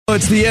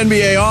It's the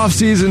NBA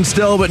offseason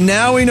still, but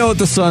now we know what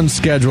the Suns'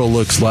 schedule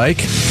looks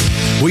like.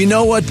 We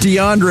know what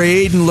DeAndre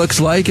Ayton looks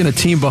like in a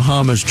Team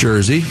Bahamas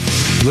jersey.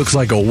 He looks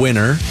like a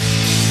winner.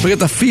 We got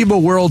the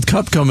FIBA World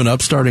Cup coming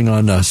up starting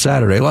on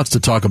Saturday. Lots to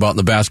talk about in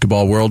the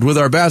basketball world with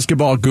our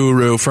basketball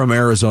guru from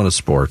Arizona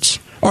Sports.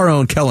 Our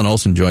own Kellan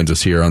Olson joins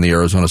us here on the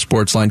Arizona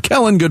Sports Line.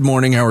 Kellan, good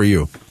morning. How are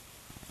you?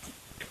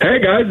 Hey,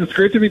 guys, it's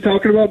great to be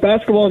talking about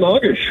basketball in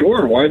August.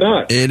 Sure, why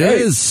not? It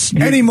is.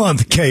 Any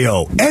month,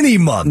 KO. Any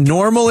month.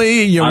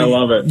 Normally, I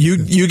love it.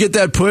 You get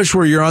that push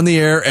where you're on the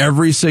air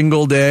every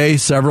single day,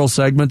 several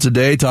segments a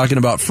day, talking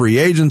about free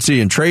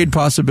agency and trade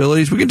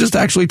possibilities. We can just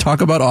actually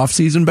talk about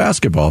off-season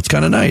basketball. It's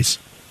kind of nice.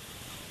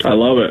 I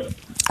love it.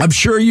 I'm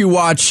sure you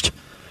watched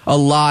a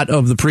lot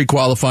of the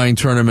pre-qualifying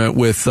tournament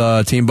with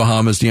Team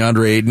Bahamas,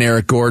 DeAndre Ayton,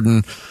 Eric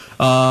Gordon.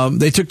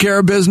 They took care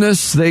of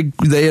business. They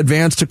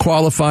advanced to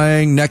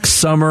qualifying next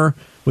summer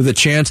with a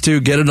chance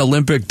to get an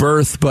Olympic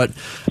berth. But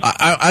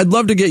I'd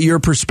love to get your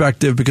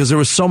perspective because there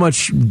was so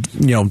much,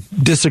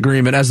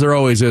 disagreement, as there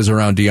always is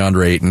around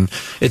DeAndre Ayton.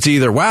 It's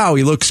either, wow,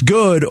 he looks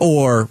good,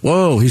 or,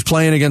 whoa, he's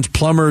playing against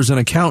plumbers and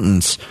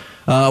accountants.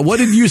 What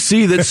did you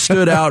see that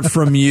stood out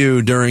from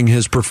you during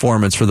his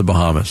performance for the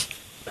Bahamas?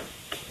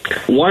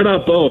 Why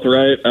not both,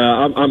 right?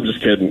 I'm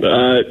just kidding.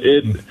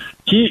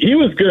 He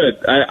was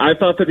good. I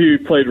thought that he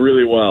played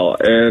really well,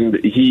 and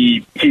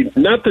he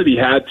not that he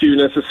had to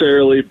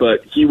necessarily,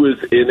 but he was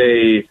in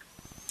a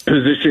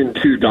position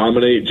to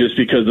dominate just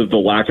because of the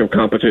lack of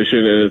competition,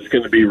 and it's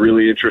going to be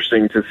really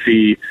interesting to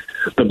see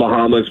the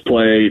Bahamas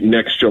play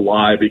next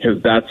July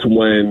because that's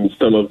when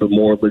some of the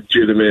more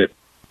legitimate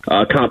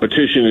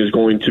competition is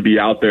going to be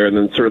out there, and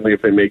then certainly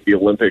if they make the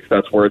Olympics,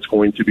 that's where it's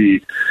going to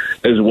be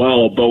as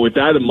well. But with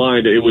that in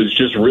mind, it was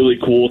just really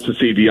cool to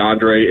see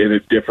DeAndre in a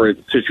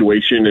different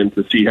situation and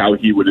to see how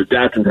he would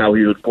adapt and how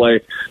he would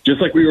play.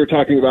 Just like we were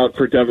talking about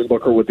for Devin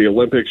Booker with the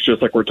Olympics,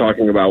 just like we're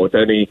talking about with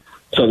any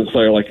Suns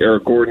player like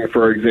Eric Gordon,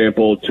 for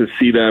example, to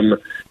see them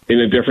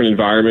in a different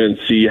environment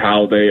and see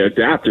how they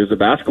adapt as a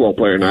basketball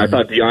player. And I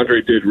thought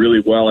DeAndre did really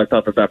well. I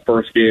thought that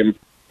first game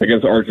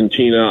against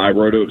Argentina, I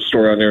wrote a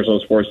story on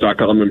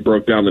ArizonaSports.com and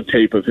broke down the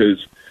tape of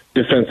his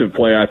defensive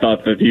play. I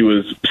thought that he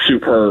was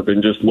superb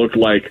and just looked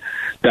like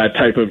that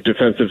type of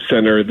defensive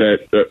center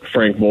that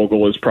Frank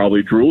Vogel is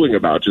probably drooling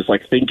about, just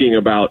like thinking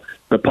about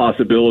the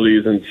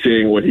possibilities and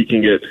seeing what he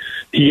can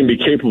be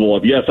capable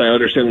of. Yes, I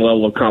understand the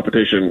level of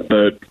competition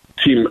the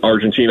team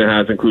Argentina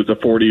has includes a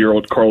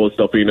 40-year-old Carlos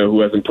Delfino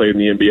who hasn't played in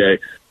the NBA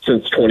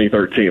since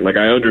 2013. Like,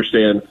 I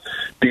understand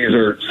these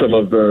are some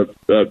of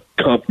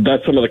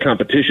that's some of the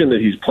competition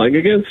that he's playing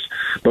against.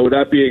 But with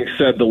that being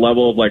said, the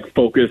level of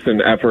focus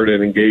and effort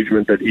and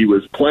engagement that he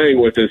was playing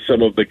with is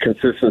some of the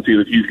consistency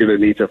that he's going to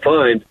need to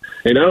find.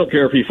 And I don't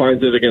care if he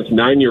finds it against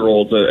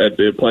 9-year-olds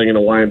at playing in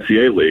a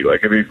YMCA league.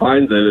 Like, if he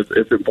finds it,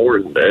 it's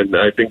important. And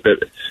I think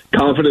that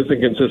confidence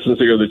and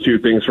consistency are the two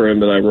things for him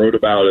that I wrote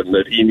about and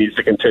that he needs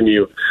to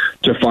continue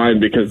to find,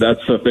 because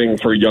that's the thing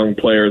for young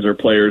players or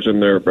players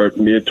in their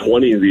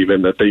mid-20s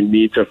even that they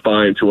need to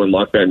find to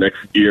unlock that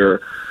next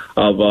gear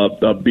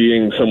of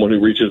being someone who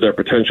reaches their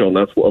potential, and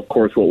that's of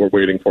course what we're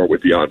waiting for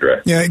with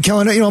DeAndre. Yeah,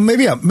 Kellan,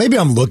 maybe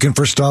I'm looking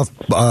for stuff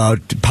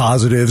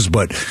positives,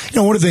 but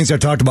one of the things I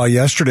talked about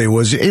yesterday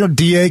was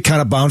DA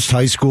kind of bounced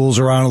high schools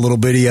around a little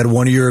bit. He had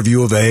 1 year of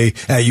U of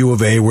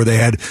A where they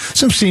had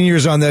some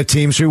seniors on that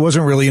team, so he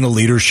wasn't really in a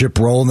leadership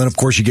role. And then of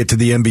course you get to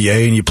the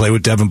NBA and you play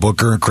with Devin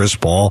Booker and Chris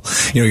Paul.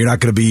 You're not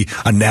going to be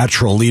a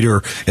natural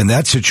leader in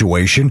that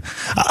situation.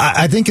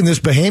 I think in this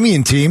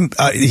Bahamian team,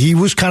 he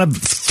was kind of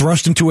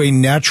thrust into a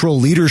natural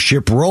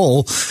leadership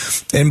role,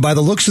 and by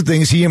the looks of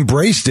things, he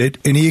embraced it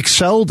and he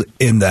excelled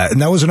in that,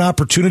 and that was an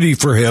opportunity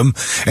for him,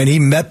 and he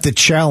met the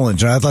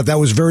challenge. And I thought that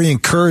was very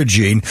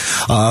encouraging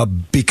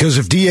because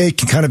if DA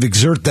can kind of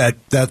exert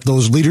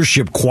those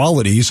leadership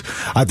qualities,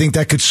 I think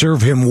that could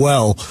serve him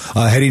well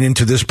heading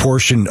into this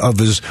portion of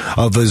his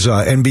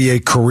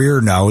NBA career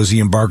now as he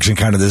embarks in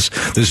kind of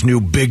this new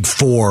big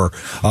four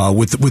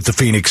with the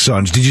Phoenix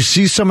Suns. Did you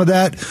see some of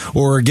that,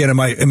 or again, am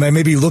I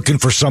maybe looking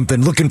for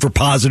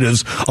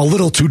positives a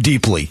little too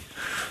deeply?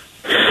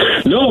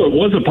 No, it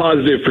was a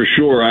positive for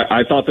sure.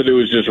 I thought that it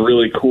was just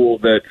really cool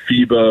that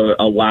FIBA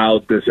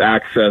allowed this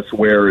access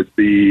where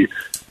the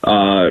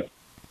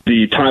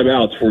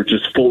timeouts were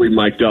just fully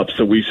mic'd up.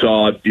 So we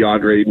saw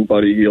DeAndre and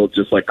Buddy Hield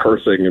just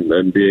cursing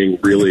and being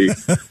really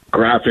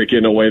graphic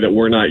in a way that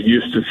we're not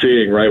used to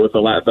seeing, right, with that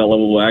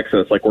level of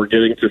access. We're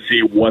getting to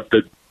see what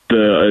the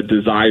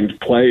designed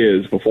play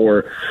is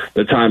before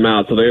the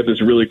timeout. So they have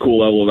this really cool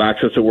level of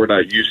access that we're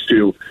not used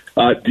to.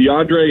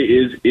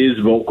 DeAndre is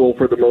vocal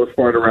for the most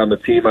part around the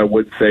team. I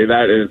would say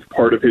that, and it's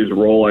part of his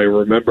role. I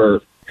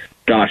remember,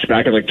 back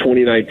in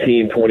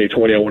 2019,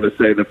 2020, I want to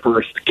say the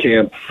first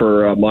camp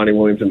for Monty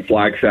Williams and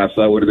Flagstaff,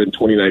 so that would have been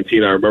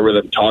 2019. I remember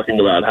them talking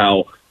about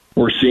how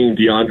we're seeing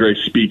DeAndre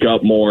speak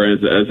up more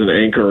as an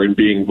anchor and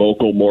being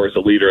vocal more as a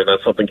leader, and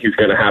that's something he's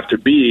going to have to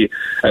be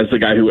as the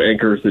guy who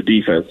anchors the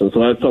defense. And so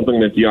that's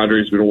something that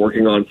DeAndre's been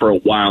working on for a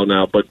while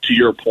now. But to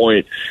your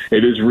point,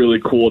 it is really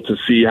cool to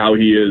see how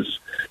he is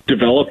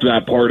developed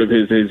that part of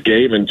his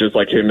game, and just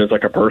like him as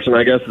like a person,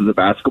 I guess, as a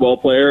basketball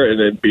player, and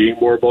then being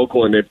more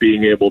vocal and then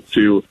being able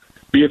to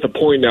be at the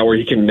point now where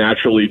he can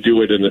naturally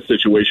do it in a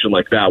situation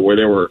like that, where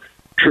there were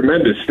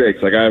tremendous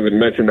stakes. Like, I haven't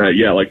mentioned that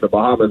yet. Like, the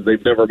Bahamas,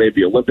 they've never made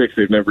the Olympics.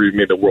 They've never even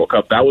made the World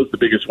Cup. That was the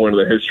biggest one in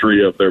the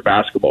history of their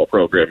basketball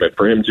program. And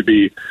for him to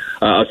be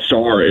a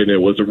star in it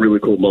was a really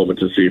cool moment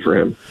to see for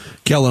him.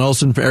 Kellan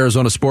Olson from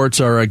Arizona Sports,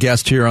 our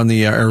guest here on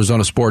the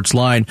Arizona Sports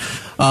Line.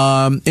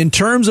 In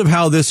terms of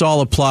how this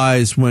all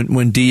applies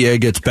when DA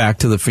gets back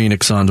to the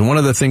Phoenix Suns, one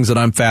of the things that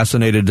I'm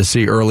fascinated to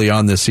see early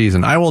on this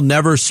season, I will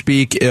never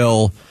speak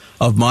ill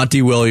of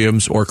Monty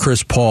Williams or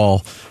Chris Paul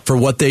for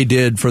what they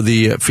did for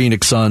the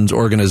Phoenix Suns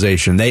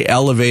organization. They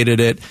elevated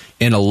it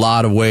in a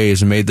lot of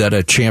ways and made that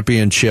a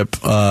championship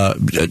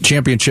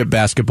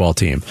basketball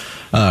team,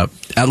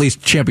 at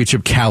least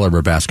championship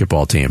caliber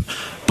basketball team.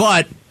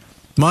 But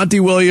Monty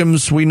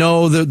Williams, we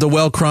know the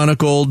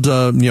well-chronicled,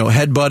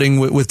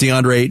 headbutting with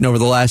DeAndre Ayton over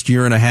the last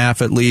year and a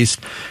half at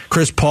least.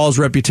 Chris Paul's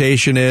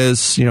reputation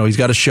is, he's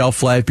got a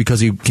shelf life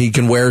because he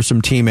can wear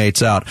some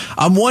teammates out.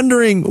 I'm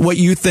wondering what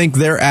you think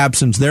their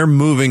absence, their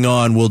moving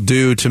on, will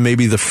do to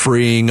maybe the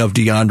freeing of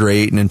DeAndre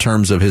Ayton in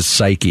terms of his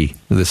psyche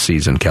this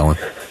season, Kellan.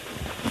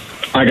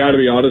 I got to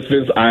be honest,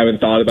 Vince, I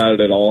haven't thought about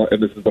it at all,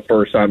 and this is the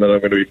first time that I'm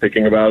going to be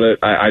thinking about it.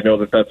 I know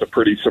that that's a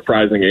pretty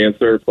surprising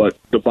answer, but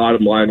the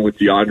bottom line with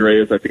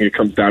DeAndre is I think it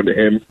comes down to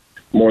him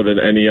more than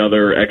any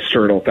other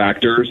external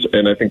factors,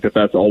 and I think that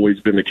that's always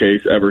been the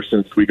case ever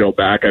since we go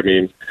back. I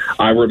mean,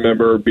 I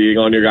remember being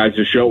on your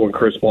guys' show when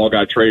Chris Paul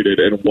got traded,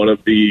 and one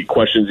of the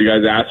questions you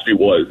guys asked me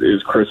was,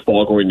 is Chris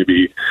Paul going to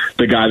be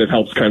the guy that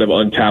helps kind of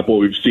untap what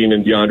we've seen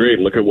in DeAndre?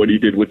 And look at what he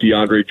did with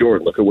DeAndre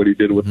Jordan. Look at what he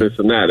did with this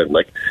and that. And,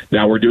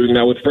 now we're doing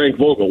that with Frank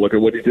Vogel. Look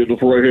at what he did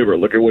with Roy Hibbert.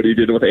 Look at what he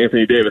did with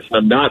Anthony Davis. And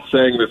I'm not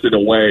saying this in a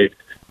way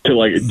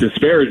to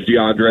disparage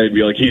DeAndre and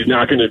be like, he's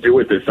not going to do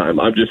it this time.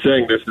 I'm just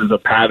saying this is a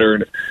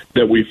pattern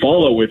that we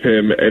follow with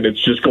him, and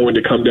it's just going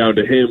to come down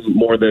to him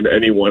more than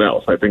anyone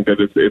else. I think that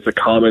it's a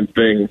common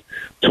thing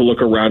to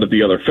look around at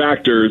the other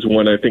factors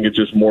when I think it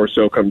just more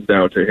so comes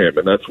down to him,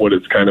 and that's what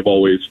it's kind of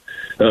always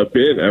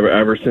been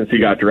ever since he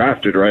got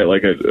drafted, right?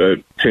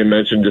 Tim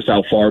mentioned just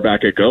how far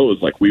back it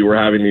goes. We were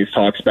having these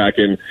talks back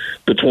in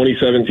the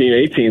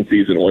 2017-18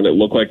 season when it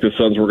looked like the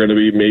Suns were going to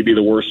be maybe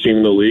the worst team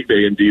in the league.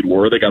 They indeed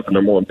were. They got the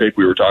number one pick.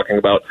 We were talking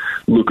about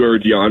Luka or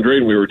DeAndre,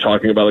 and we were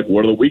talking about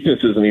what are the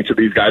weaknesses in each of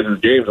these guys'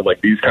 games, and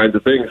these kinds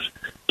of things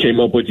came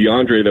up with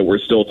DeAndre that we're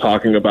still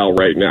talking about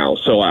right now.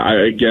 So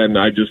I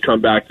just come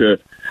back to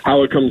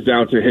how it comes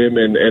down to him,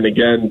 and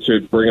again,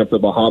 to bring up the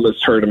Bahamas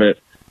tournament,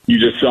 you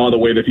just saw the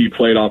way that he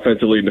played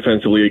offensively and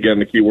defensively. Again,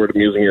 the key word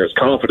I'm using here is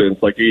confidence.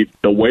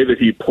 The way that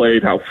he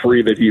played, how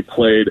free that he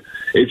played.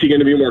 Is he going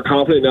to be more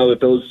confident now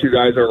that those two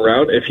guys are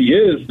around? If he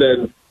is,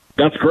 then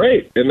that's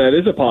great, and that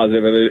is a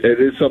positive, and it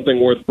is something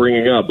worth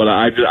bringing up. But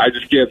I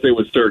just can't say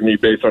with certainty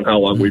based on how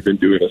long we've been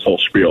doing this whole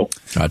spiel.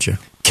 Gotcha.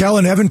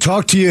 Kellan, haven't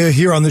talked to you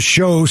here on the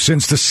show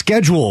since the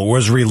schedule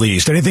was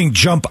released. Anything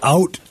jump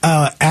out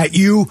at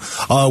you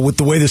with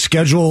the way the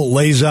schedule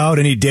lays out?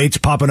 Any dates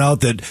popping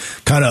out that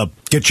kind of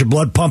get your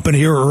blood pumping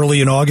here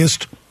early in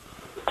August?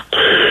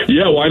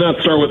 Yeah, why not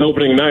start with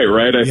opening night,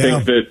 right? I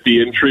think that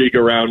the intrigue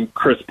around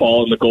Chris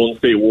Paul and the Golden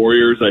State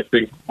Warriors, I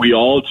think we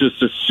all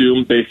just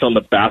assume based on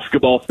the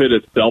basketball fit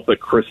itself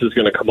that Chris is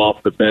going to come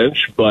off the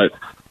bench. But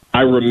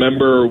I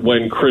remember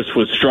when Chris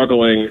was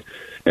struggling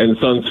and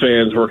Suns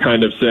fans were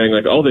kind of saying,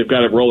 they've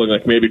got it rolling,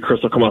 maybe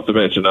Chris will come off the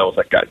bench. And I was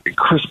like, God,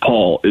 Chris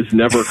Paul is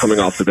never coming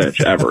off the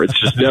bench, ever. It's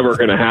just never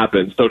going to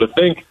happen. So to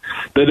think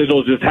that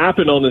it'll just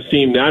happen on this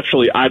team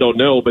naturally, I don't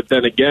know. But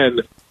then again,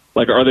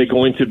 are they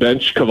going to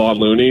bench Kevon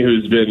Looney,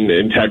 who's been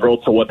integral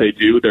to what they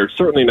do? They're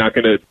certainly not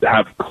going to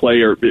have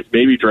Clay, or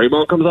maybe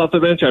Draymond comes off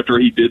the bench after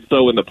he did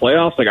so in the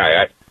playoffs.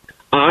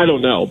 I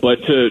don't know.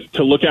 But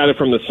to look at it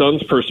from the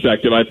Suns'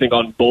 perspective, I think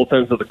on both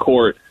ends of the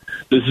court,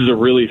 this is a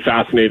really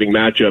fascinating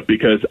matchup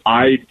because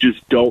I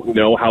just don't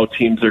know how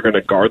teams are going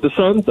to guard the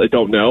Suns. I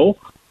don't know.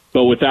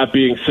 But with that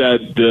being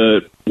said,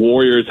 the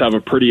Warriors have a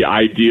pretty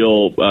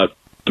ideal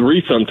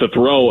threesome to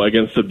throw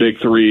against the big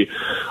three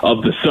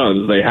of the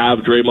Suns. They have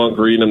Draymond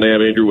Green and they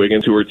have Andrew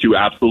Wiggins, who are two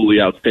absolutely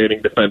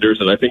outstanding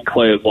defenders. And I think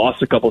Clay has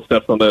lost a couple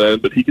steps on that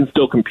end, but he can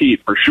still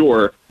compete for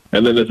sure.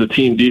 And then as a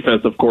team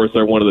defense, of course,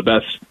 they're one of the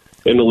best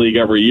in the league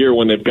every year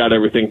when they've got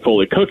everything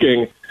fully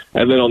cooking.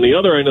 And then on the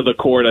other end of the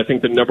court, I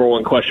think the number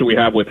one question we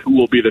have with who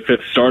will be the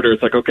fifth starter,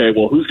 it's okay,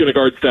 well, who's going to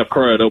guard Steph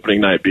Curry on opening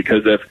night?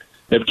 Because if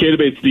Keita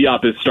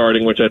Bates-Diop is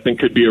starting, which I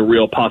think could be a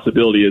real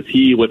possibility, is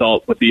he, with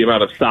the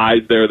amount of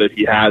size there that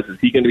he has,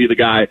 is he going to be the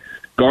guy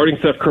guarding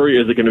Steph Curry?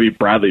 Is it going to be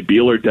Bradley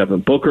Beal or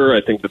Devin Booker?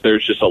 I think that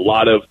there's just a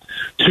lot of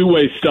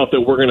two-way stuff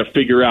that we're going to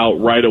figure out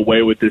right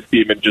away with this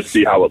team and just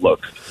see how it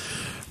looks.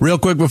 Real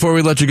quick before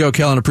we let you go,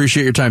 Kellan,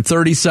 appreciate your time.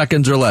 30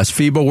 seconds or less.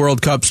 FIBA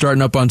World Cup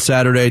starting up on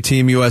Saturday.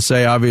 Team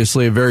USA,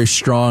 obviously a very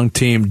strong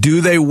team. Do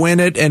they win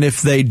it? And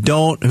if they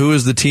don't, who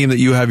is the team that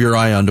you have your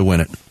eye on to win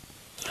it?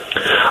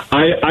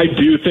 I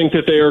do think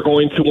that they are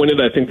going to win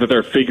it. I think that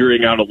they're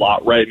figuring out a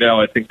lot right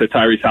now. I think the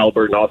Tyrese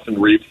Haliburton, Austin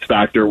Reeves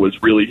factor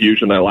was really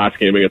huge in that last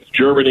game against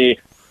Germany.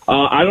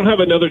 I don't have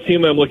another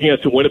team that I'm looking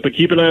at to win it, but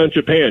keep an eye on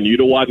Japan.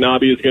 Yuta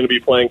Watanabe is going to be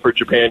playing for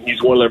Japan.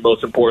 He's one of their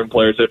most important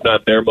players, if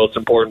not their most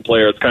important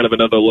player. It's kind of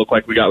another look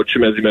like we got with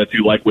Chimezie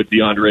Metu, like with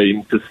DeAndre,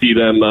 and to see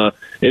them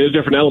in a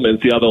different element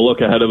and see how they'll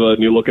look ahead of a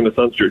new look in the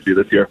Suns jersey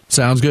this year.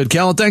 Sounds good.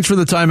 Kellan, thanks for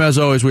the time as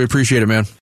always. We appreciate it, man.